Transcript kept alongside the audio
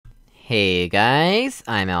Hey guys,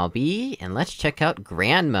 I'm Albie, and let's check out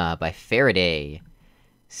Grandma by Faraday.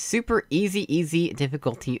 Super easy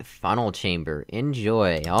difficulty funnel chamber.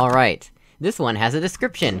 Enjoy. Alright. This one has a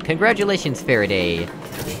description. Congratulations, Faraday!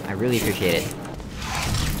 I really appreciate it.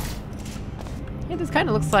 Yeah, this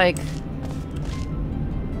kinda looks like...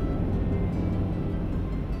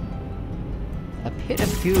 a pit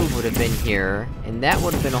of goo would have been here, and that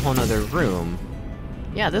would have been a whole nother room.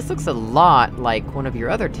 Yeah, this looks a lot like one of your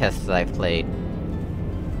other tests that I've played.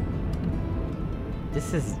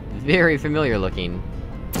 This is very familiar looking.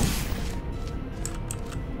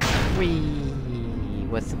 Whee!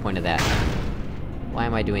 What's the point of that? Why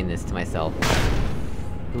am I doing this to myself?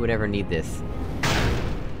 Who would ever need this?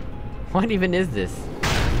 What even is this?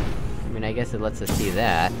 I mean, I guess it lets us see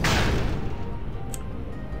that.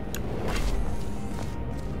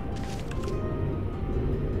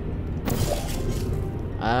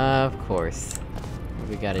 Of course. What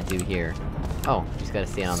do we gotta do here? Oh, just gotta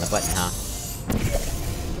stand on the button, huh?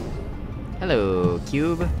 Hello,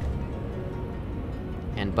 cube!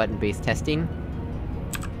 And button-based testing.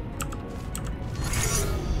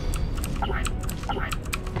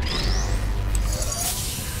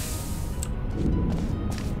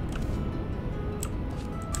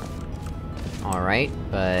 Alright,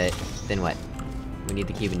 but... then what? We need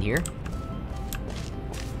the cube in here?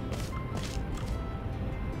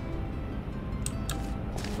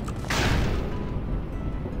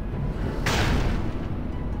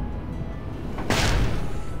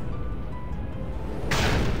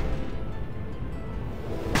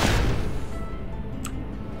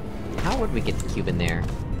 How would we get the cube in there?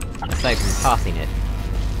 Aside from tossing it.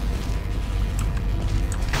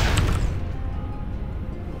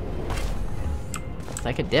 So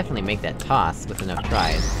I could definitely make that toss with enough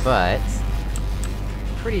tries, but...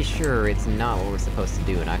 pretty sure it's not what we're supposed to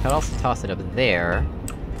do, and I could also toss it up there,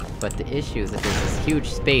 but the issue is that there's this huge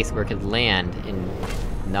space where it could land and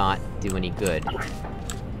not do any good.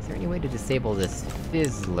 Is there any way to disable this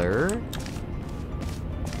fizzler?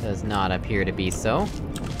 Does not appear to be so.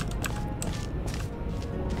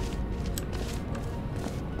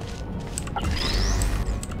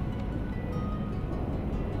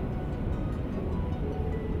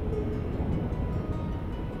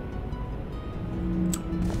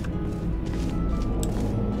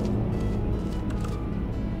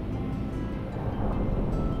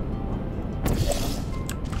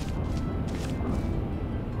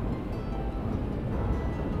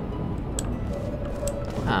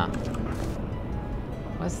 Huh.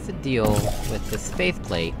 What's the deal with this faith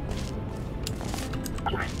plate?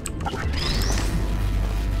 Oh,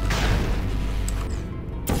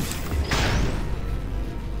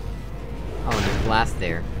 and there's glass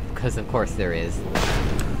there. Because of course there is.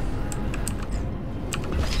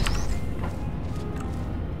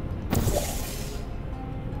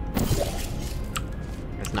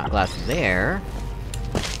 There's not glass there.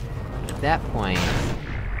 At that point...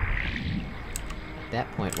 at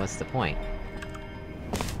that point, what's the point?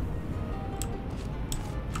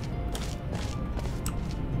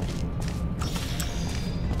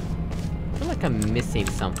 I feel like I'm missing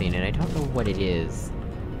something, and I don't know what it is.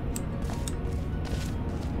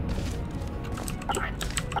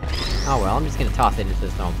 Oh well, I'm just gonna toss it into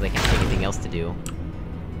this funnel, because I can't think anything else to do.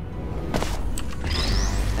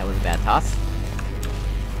 That was a bad toss.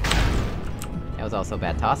 That was also a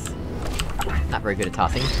bad toss. Not very good at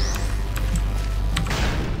tossing.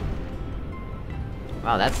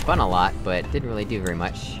 Wow, that spun a lot, but didn't really do very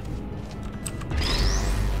much.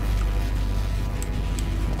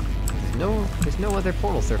 There's no other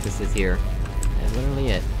portal surfaces here. That's literally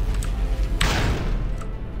it.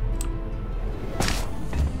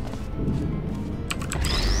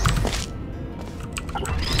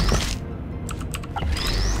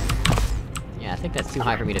 Yeah, I think that's too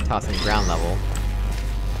high for me to toss in ground level.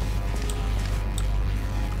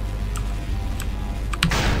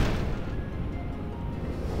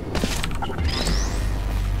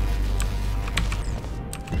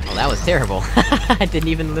 That was terrible. I didn't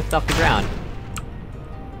even lift off the ground.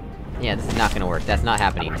 Yeah, this is not gonna work. That's not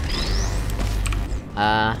happening. Do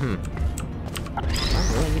I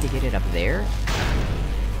really need to get it up there?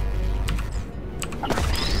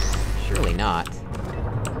 Surely not.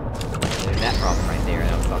 There's that problem right there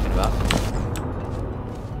that I was talking about.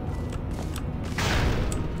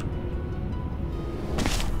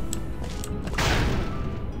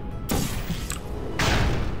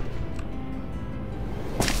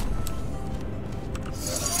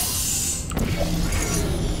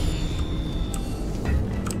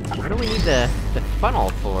 What do we need the funnel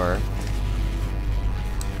for?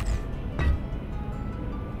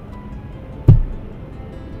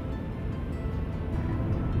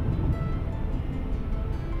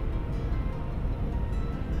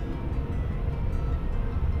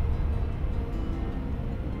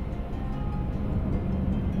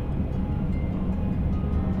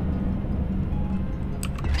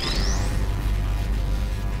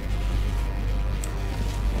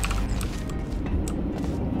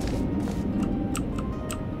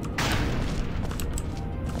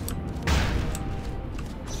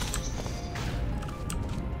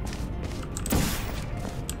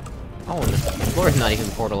 Oh, the floor is not even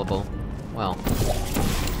portalable. Well,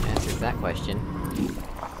 answers that question.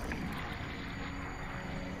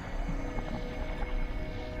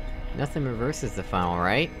 Nothing reverses the funnel,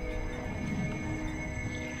 right?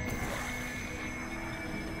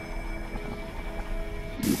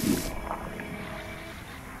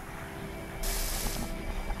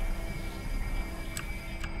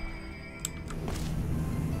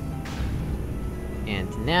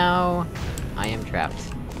 And now... I am trapped.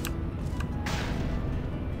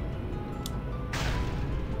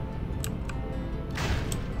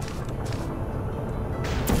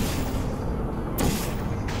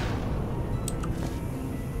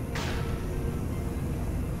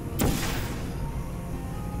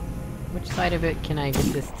 Which side of it can I get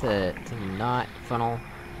this to not funnel?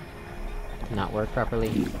 To not work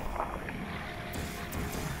properly?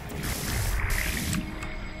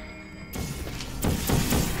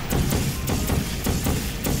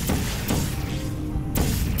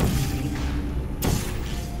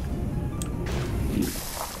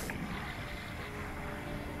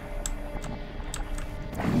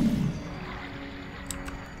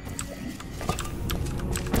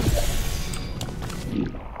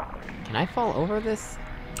 Can I fall over this?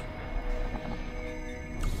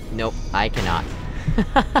 Nope, I cannot.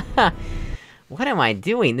 What am I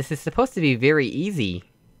doing? This is supposed to be very easy.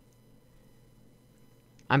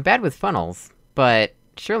 I'm bad with funnels, but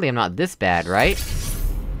surely I'm not this bad, right?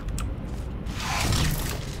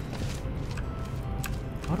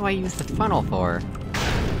 What do I use the funnel for?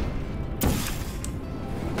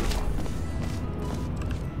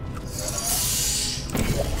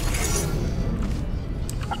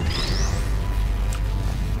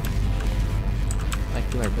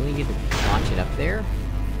 Do I really need to launch it up there?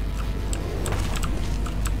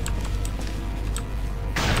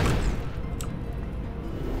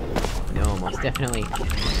 No, most definitely.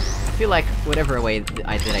 I feel like whatever way that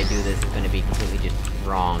I do this is gonna be completely just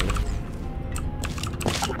wrong.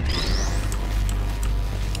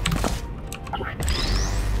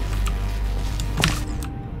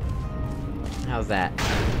 How's that?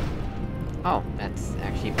 Oh, that's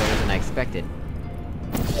actually better than I expected.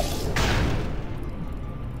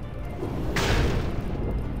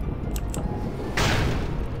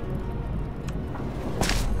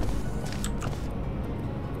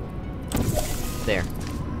 There.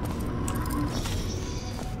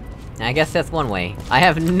 I guess that's one way. I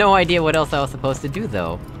have no idea what else I was supposed to do,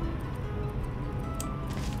 though.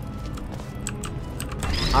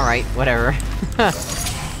 Alright, whatever.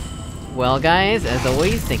 Well guys, as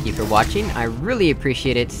always, thank you for watching, I really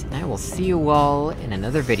appreciate it, and I will see you all in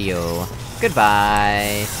another video.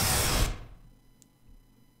 Goodbye!